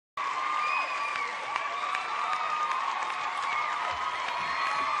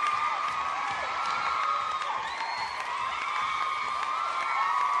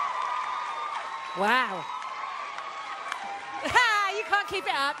Wow. You can't keep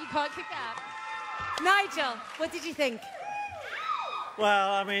it up. You can't keep it up. Nigel, what did you think?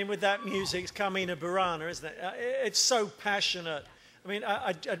 Well, I mean, with that music, it's Carmina Burana, isn't it? It's so passionate. I mean,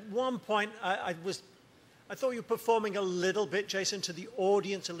 at one point, I thought you were performing a little bit, Jason, to the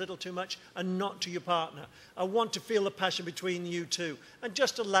audience a little too much and not to your partner. I want to feel the passion between you two and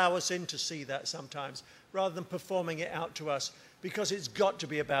just allow us in to see that sometimes rather than performing it out to us, because it's got to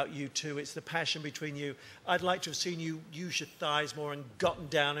be about you two. It's the passion between you. I'd like to have seen you use your thighs more and gotten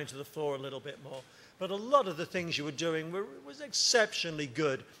down into the floor a little bit more. But a lot of the things you were doing was exceptionally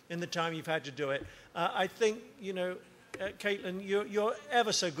good in the time you've had to do it. I think, you know, Caitlin, you're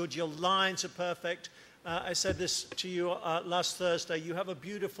ever so good. Your lines are perfect. I said this to you last Thursday. You have a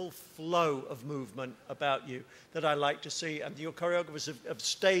beautiful flow of movement about you that I like to see, and your choreographers have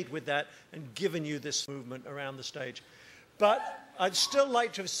stayed with that and given you this movement around the stage. But I'd still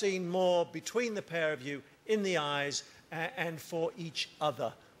like to have seen more between the pair of you in the eyes and for each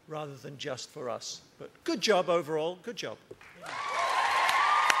other rather than just for us. But good job overall. Good job.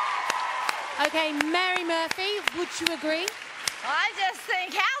 Okay, Mary Murphy, would you agree? I just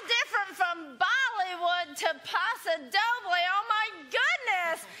think, how different from Bollywood to Paso, Doble. Oh my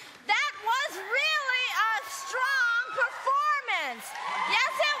goodness, that was really a strong performance.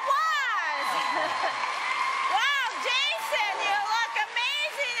 Yes, it was. Wow, Jason, you look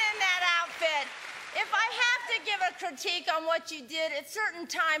amazing in that outfit. If I have to give a critique on what you did, at certain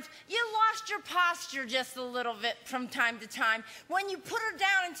times, you lost your posture just a little bit from time to time. When you put her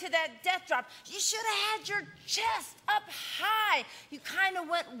down into that death drop, you should have had your chest up high. You kind of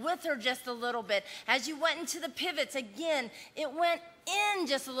went with her just a little bit. As you went into the pivots, again, it went in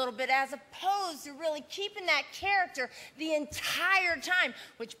just a little bit as opposed to really keeping that character the entire time,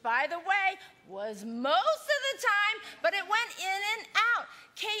 which, by the way, was most of the time, but it went in and out.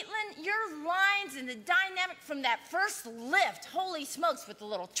 Caitlin, your lines and the dynamic from that first lift, holy smokes, with the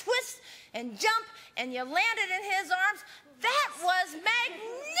little twist and jump, and you landed in his arms, that was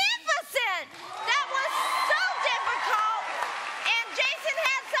magnificent. That was so difficult, and Jason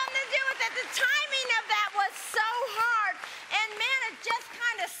had something to do with it. The timing of that was so hard, and man, it just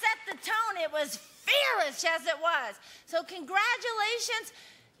kind of set the tone. It was fierce as it was. So congratulations,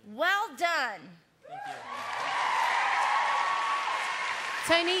 well done. Thank you.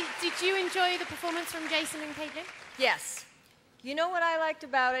 Tony, did you enjoy the performance from Jason and Caitlin? Yes. You know what I liked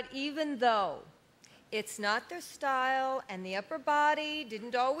about it? Even though it's not their style and the upper body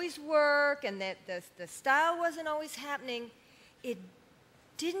didn't always work and that the style wasn't always happening, it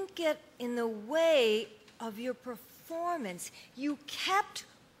didn't get in the way of your performance. You kept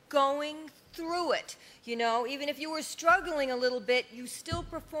going through it. You know, even if you were struggling a little bit, you still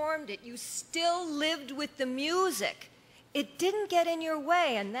performed it. You still lived with the music. It didn't get in your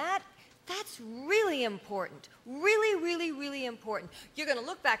way, and that's really important. Really, really, really important. You're going to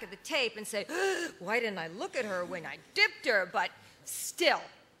look back at the tape and say, why didn't I look at her when I dipped her? But still,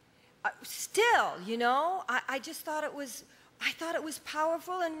 you know, I just thought it was,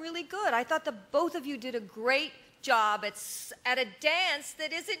 powerful and really good. I thought the both of you did a great job at a dance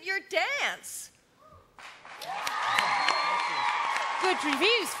that isn't your dance. Good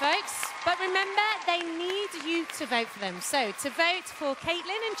reviews, folks. But remember, they need you to vote for them. So, to vote for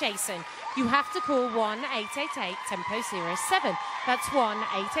Caitlin and Jason, you have to call 1-888-TEMPO-07. That's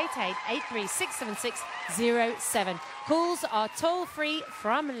 1-888-836-7607. Calls are toll-free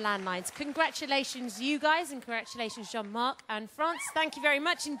from landlines. Congratulations, you guys, and congratulations, Jean-Marc and France. Thank you very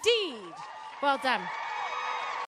much indeed. Well done.